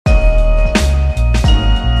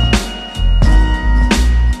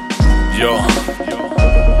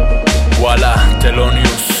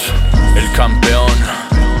Campeon,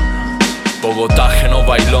 Bogota,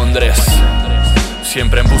 Genova y Londres,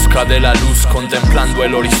 siempre en busca de la luz, contemplando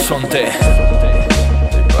el horizonte.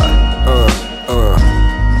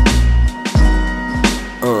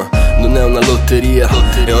 Non è una lotteria,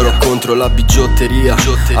 è oro contro la bigiotteria.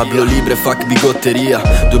 Hablo libre, fuck bigotteria.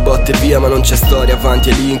 Due botte via ma non c'è storia, avanti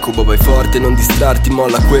è l'incubo. Vai forte, non distrarti,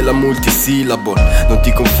 molla quella multisillabo. Non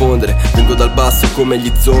ti confondere, vengo dal basso come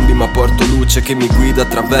gli zombie, ma porto luce che mi guida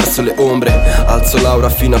attraverso le ombre. Alzo l'aura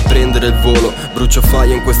fino a prendere il volo, brucio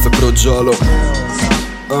faia in questo crogiolo.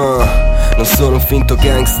 Non sono un finto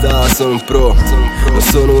gangsta, sono un pro. Non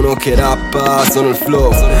sono uno che rappa, sono il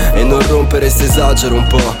flow. E non rompere se esagero un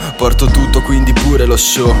po', porto tutto quindi pure lo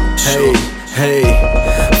show. Hey,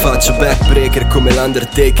 faccio backbreaker come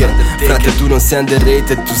l'Undertaker. Frate, tu non sei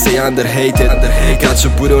underrated, tu sei underhated. Caccio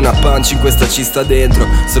pure una punch in questa ci sta dentro.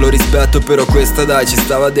 Solo rispetto però questa dai ci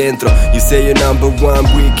stava dentro. You say you're number one,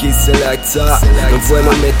 wiki selecta. Non puoi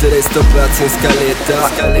non mettere sto pezzo in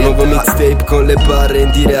scaletta. Nuovo mixtape con le barre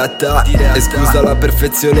in diretta. E scusa la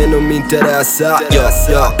perfezione non mi interessa. Yo.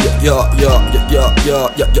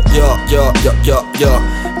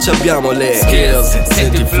 Ci abbiamo le skills,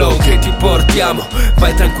 senti il flow che ti portiamo.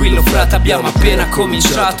 Vai tranquillo frate, abbiamo appena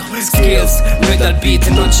cominciato. Skills, noi dal beat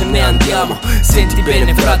non ce ne andiamo. Senti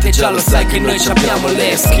bene frate, già lo sai che noi ci abbiamo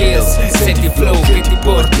le skills. Senti il flow che ti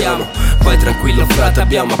portiamo. Vai tranquillo frate,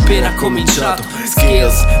 abbiamo appena cominciato.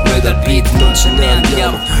 Skills, noi dal beat non ce ne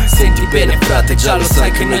andiamo. Senti bene frate, ya lo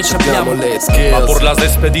sai que no chapeamos let's skills. Va por las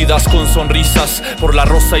despedidas con sonrisas, por la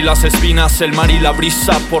rosa y las espinas, el mar y la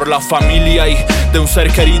brisa, por la familia y de un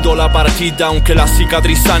ser querido la partida, aunque la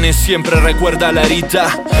cicatriz sane siempre recuerda la herida.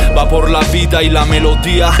 Va por la vida y la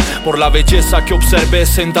melodía, por la belleza que observé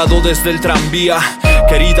sentado desde el tranvía.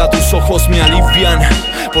 Querida, tus ojos me alivian,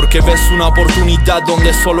 porque ves una oportunidad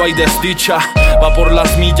donde solo hay desdicha. Va por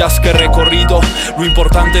las millas que he recorrido, lo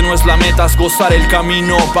importante no es la meta, es gozar el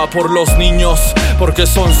camino. Va por los niños, porque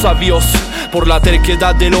son sabios, por la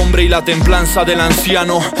terquedad del hombre y la templanza del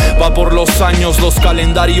anciano. Va por los años, los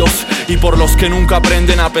calendarios, y por los que nunca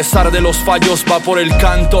aprenden a pesar de los fallos. Va por el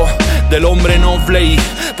canto del hombre noble y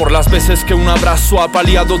por las veces que un abrazo ha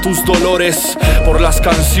paliado tus dolores. Por las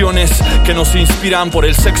canciones que nos inspiran, por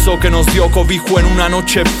el sexo que nos dio cobijo en una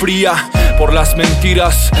noche fría. Por las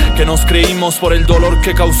mentiras que nos creímos, por el dolor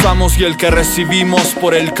que causamos y el que recibimos.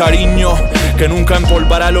 Por el cariño que nunca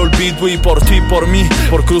empolvará el olvido, y por ti, por mí,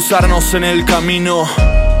 por cruzarnos en el camino.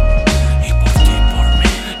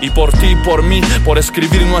 Y por ti, por mí, por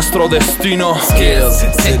escribir nuestro destino. Skills,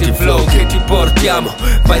 senti il flow che ti portiamo.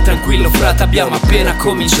 Vai tranquillo frate, abbiamo appena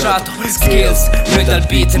cominciato. Skills, noi dal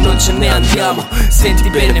beat non ce ne andiamo. Senti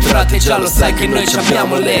bene frate, già lo sai che noi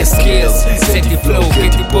abbiamo le skills. Senti il flow che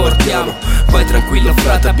ti portiamo. Vai tranquillo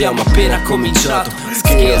frate, abbiamo appena cominciato.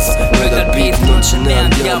 Skills, noi dal beat non ce ne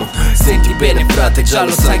andiamo. Senti bene frate, già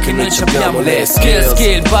lo sai che noi abbiamo le skills.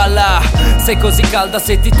 Skill, balla, sei così calda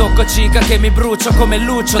se ti tocco cica che mi brucio come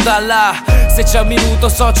Lucio da là. Se c'è un minuto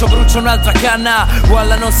socio brucio un'altra canna.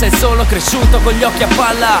 Walla non sei solo cresciuto con gli occhi a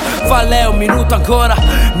palla. Falla è un minuto ancora.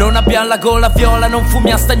 Non abbiamo la gola viola, non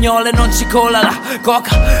fumi a stagnole, non ci cola la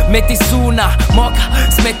coca. Metti su una moca,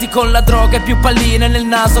 smetti con la droga e più palline nel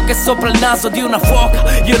naso che sopra il naso di una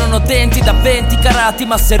foca. Io non ho denti da 20 carati,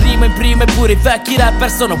 ma se rimo in prima pure i vecchi rapper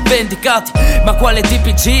sono vendicati. Ma quale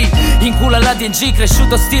TPG? In culo alla DNG,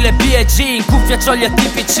 cresciuto stile B&G. In cuffia c'ho gli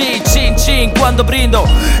ATPC, cin cin quando brindo.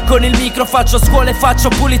 Con il micro faccio scuola e faccio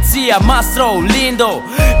pulizia. Mastro, lindo,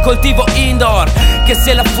 coltivo indoor. Che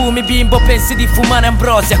se la fumi bimbo pensi di fumare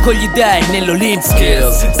ambrosia con gli dei nell'Olimpo.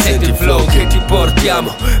 Skills, senti il flow che ti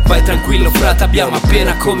portiamo. Vai tranquillo frate, abbiamo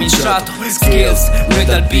appena cominciato. Skills, noi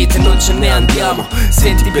dal beat non ce ne andiamo.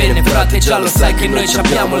 Senti bene frate, già lo sai che noi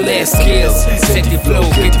abbiamo le skills. Senti il flow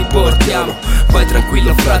che ti portiamo. Vai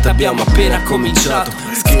tranquillo frate, abbiamo appena cominciato.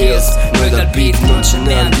 Skills, noi dal beat non ce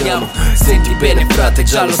ne andiamo. Senti bene frate,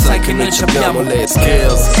 già lo sai che noi abbiamo le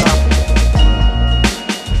skills.